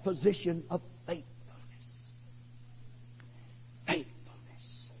was that position of faithfulness.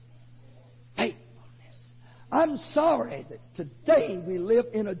 Faithfulness. Faithfulness. I'm sorry that today we live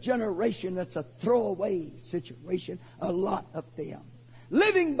in a generation that's a throwaway situation, a lot of them.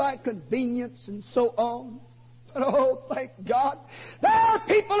 Living by convenience and so on. But oh, thank God, there are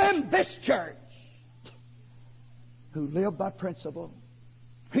people in this church who live by principle,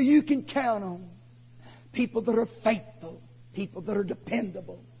 who you can count on. People that are faithful, people that are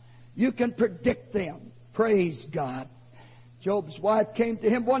dependable. You can predict them. Praise God. Job's wife came to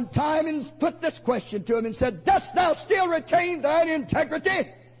him one time and put this question to him and said, "Dost thou still retain thine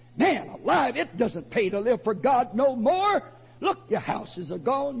integrity?" Man alive, it doesn't pay to live for God no more. Look, your houses are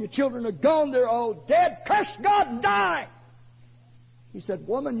gone, your children are gone, they're all dead. Curse God and die. He said,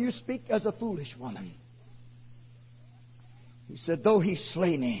 "Woman, you speak as a foolish woman." He said, "Though he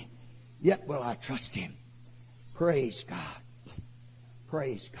slay me, yet will I trust him." Praise God.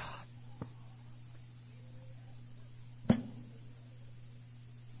 Praise God.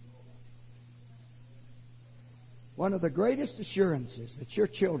 One of the greatest assurances that your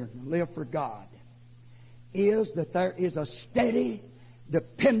children live for God is that there is a steady,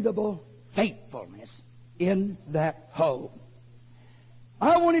 dependable faithfulness in that home.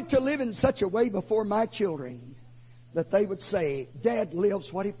 I wanted to live in such a way before my children that they would say, "Dad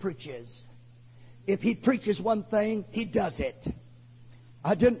lives what he preaches. If he preaches one thing, he does it."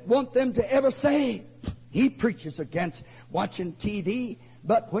 I didn't want them to ever say, "He preaches against watching TV,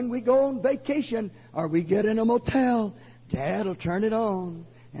 but when we go on vacation or we get in a motel, Dad will turn it on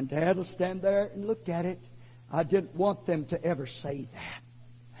and Dad will stand there and look at it." I didn't want them to ever say that.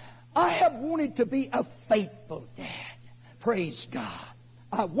 I have wanted to be a faithful dad. Praise God.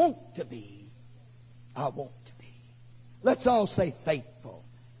 I want to be. I want to be. Let's all say faithful.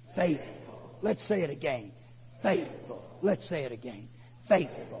 Faithful. Let's say it again. Faithful. Let's say it again.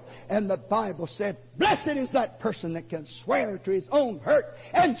 Faithful. And the Bible said, blessed is that person that can swear to his own hurt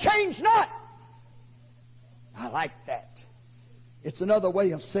and change not. I like that. It's another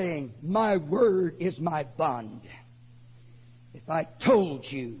way of saying, my word is my bond. If I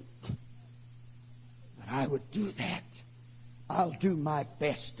told you that I would do that, I'll do my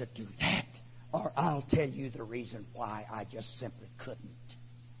best to do that. Or I'll tell you the reason why I just simply couldn't.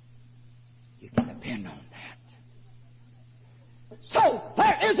 You can depend on that. So,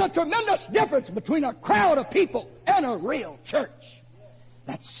 there is a tremendous difference between a crowd of people and a real church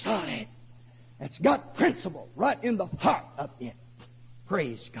that's solid, that's got principle right in the heart of it.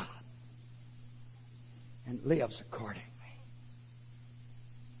 Praise God. And lives accordingly.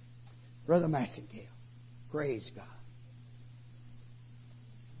 Brother Massengale, praise God.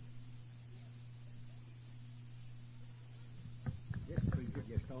 This preacher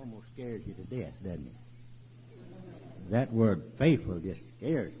just almost scares you to death, doesn't it? That word faithful just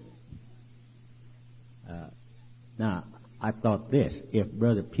scares me. Now, I thought this, if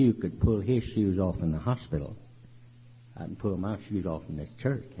Brother Pugh could pull his shoes off in the hospital, I can pull my shoes off in this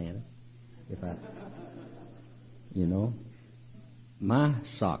church, can't I? If I, you know, my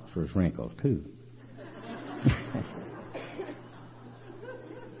socks was wrinkled too.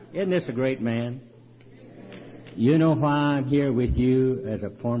 Isn't this a great man? You know why I'm here with you as a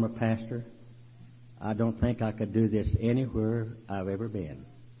former pastor? I don't think I could do this anywhere I've ever been.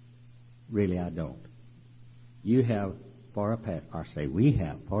 Really, I don't. You have for a pastor, or say we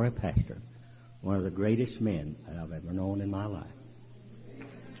have for a pastor, one of the greatest men I've ever known in my life.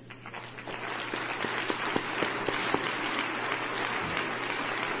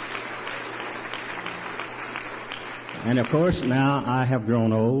 And of course, now I have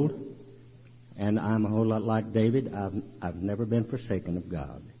grown old, and I'm a whole lot like David. I've never been forsaken of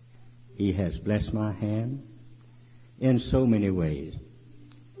God. He has blessed my hand in so many ways.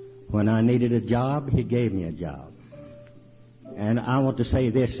 When I needed a job, He gave me a job. And I want to say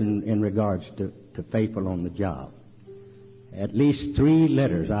this in regards to faithful on the job. At least 3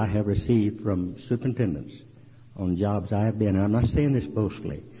 letters I have received from superintendents on jobs I have been. And I'm not saying this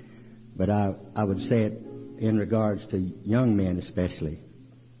boastfully, but I would say it in regards to young men especially,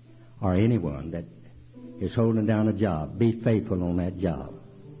 or anyone that is holding down a job. Be faithful on that job.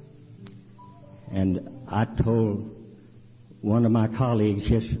 And I told one of my colleagues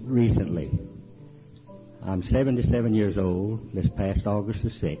just recently, I'm 77 years old, this past August the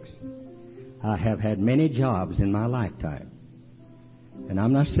 6th. I have had many jobs in my lifetime. And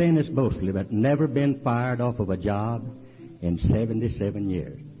I'm not saying this boastfully, but never been fired off of a job in 77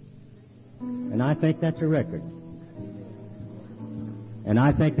 years. And I think that's a record. And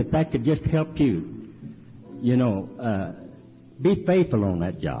I think that could just help you, be faithful on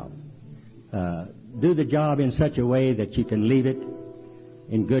that job. Do the job in such a way that you can leave it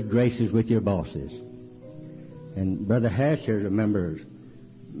in good graces with your bosses. And Brother Hasher remembers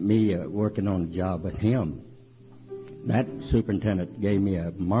me working on a job with him. That superintendent gave me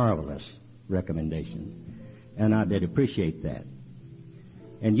a marvelous recommendation, and I did appreciate that.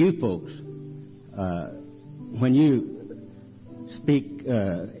 And you folks, when you speak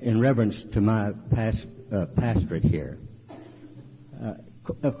in reverence to my pastorate here,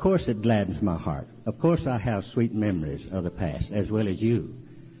 of course it gladdens my heart. Of course I have sweet memories of the past, as well as you.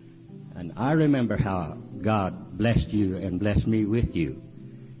 And I remember how God blessed you and blessed me with you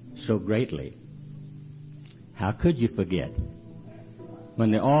so greatly. How could you forget?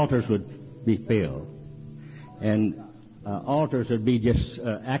 When the altars would be filled, and altars would be just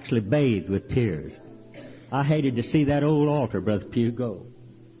actually bathed with tears. I hated to see that old altar, Brother Pugh, go,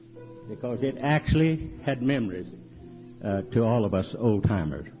 because it actually had memories to all of us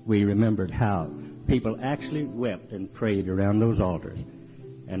old-timers. We remembered how people actually wept and prayed around those altars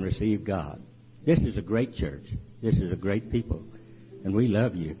and received God. This is a great church. This is a great people. And we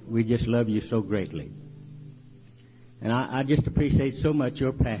love you. We just love you so greatly. And I just appreciate so much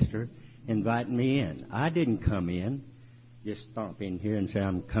your pastor inviting me in. I didn't come in, just stomp in here and say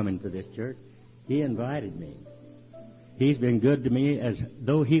I'm coming to this church. He invited me. He's been good to me as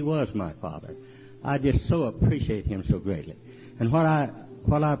though he was my father. I just so appreciate him so greatly. And what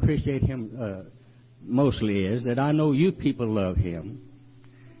I appreciate him mostly is that I know you people love him.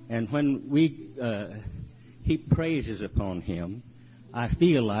 And when he praises upon him, I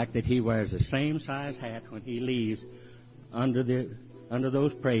feel like that he wears the same size hat when he leaves under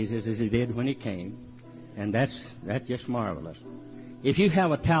those praises as he did when he came. And that's just marvelous. If you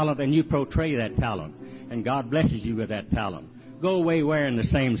have a talent and you portray that talent, and God blesses you with that talent, go away wearing the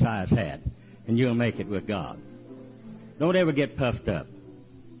same size hat, and you'll make it with God. Don't ever get puffed up.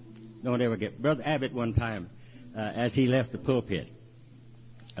 Don't ever get... Brother Abbott one time, as he left the pulpit,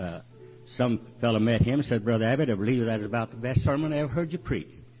 some fellow met him and said, Brother Abbott, I believe that is about the best sermon I ever heard you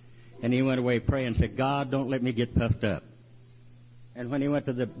preach. And he went away praying and said, God, don't let me get puffed up. And when he went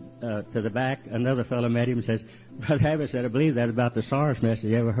to the back, another fellow met him and says, Brother Abbott said, I believe that is about the sorest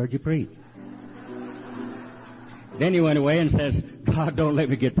message I ever heard you preach. Then he went away and says, God, don't let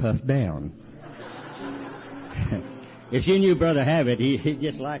me get puffed down. If you knew Brother Abbott, he'd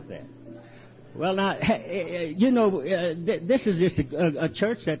just like that. Well, now, you know, this is just a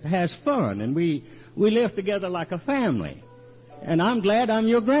church that has fun, and we live together like a family. And I'm glad I'm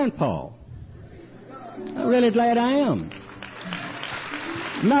your grandpa. I'm really glad I am.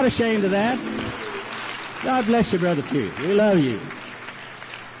 I'm not ashamed of that. God bless you, Brother Pugh. We love you.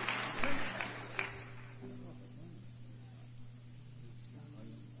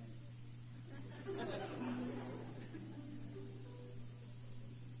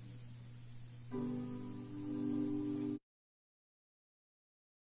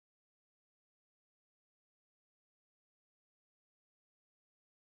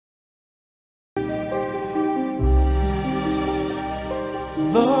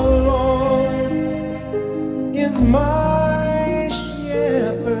 The Lord is my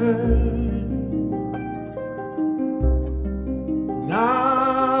shepherd, and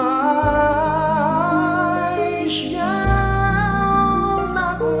I shall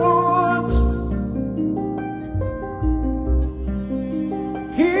not want.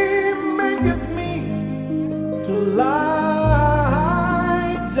 He maketh me to lie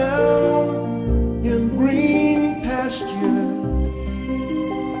down in green pastures.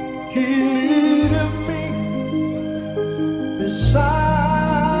 He leadeth me beside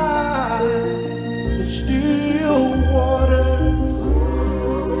the still waters.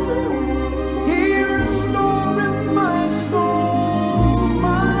 He restoreth my soul,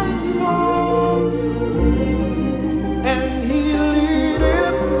 and He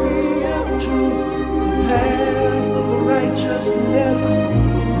leadeth me into the path of righteousness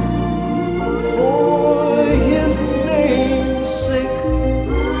for His name's sake.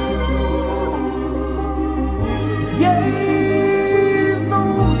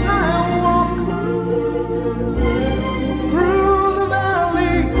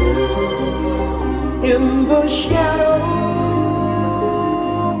 In the shadow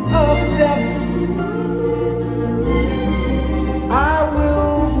of death, I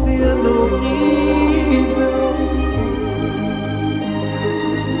will fear no evil,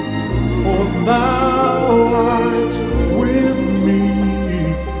 for Thou art with me.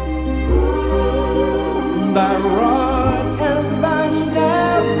 Thy rod and Thy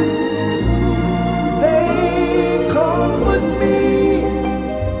staff, they comfort me.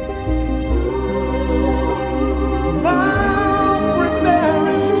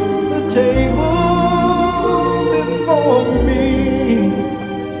 Table before me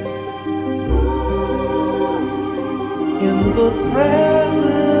in the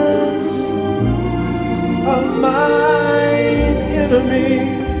presence of mine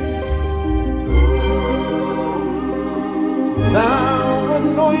enemies. Thou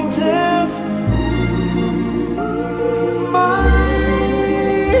anointest my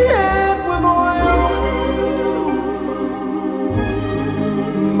head with oil,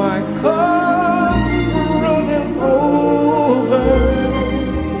 my cup runneth over.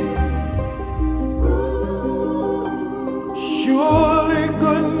 Surely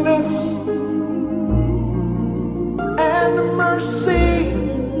goodness and mercy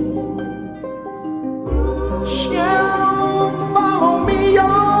shall follow me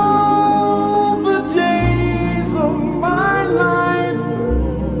all the days of my life,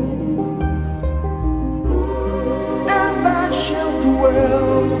 and I shall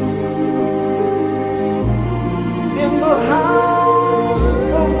dwell in the house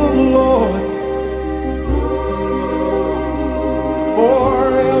of the Lord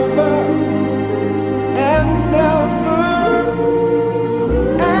forever and ever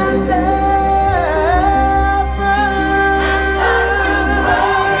and ever.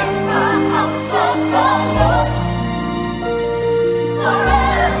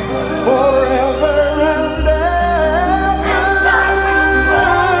 Forever and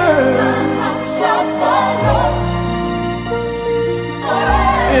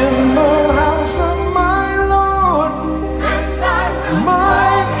in the house of my Lord,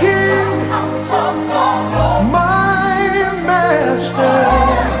 my King, my Master,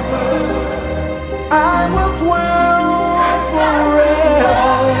 I will dwell forever.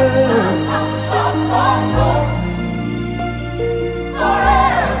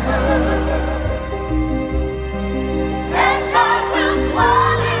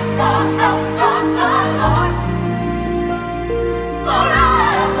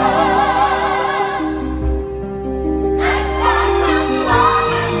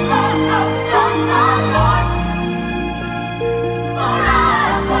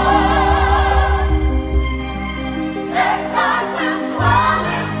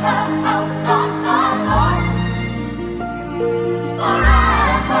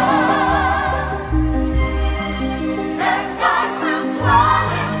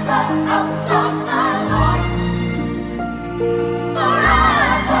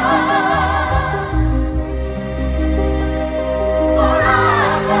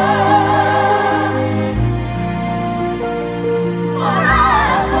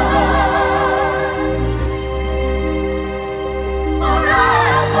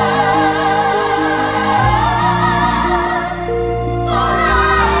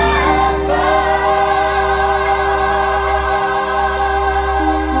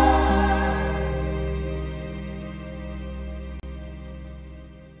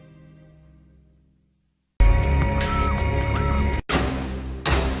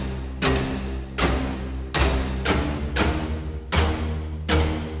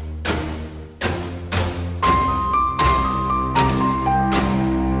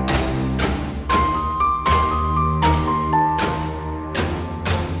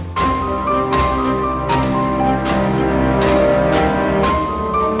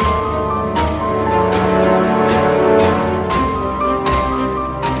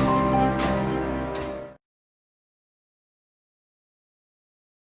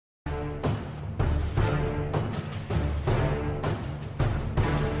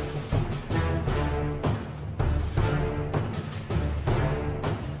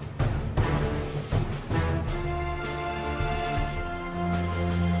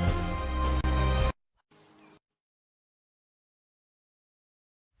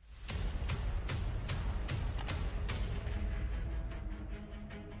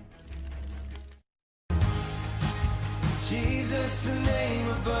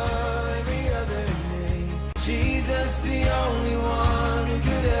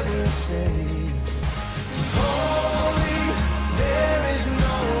 say.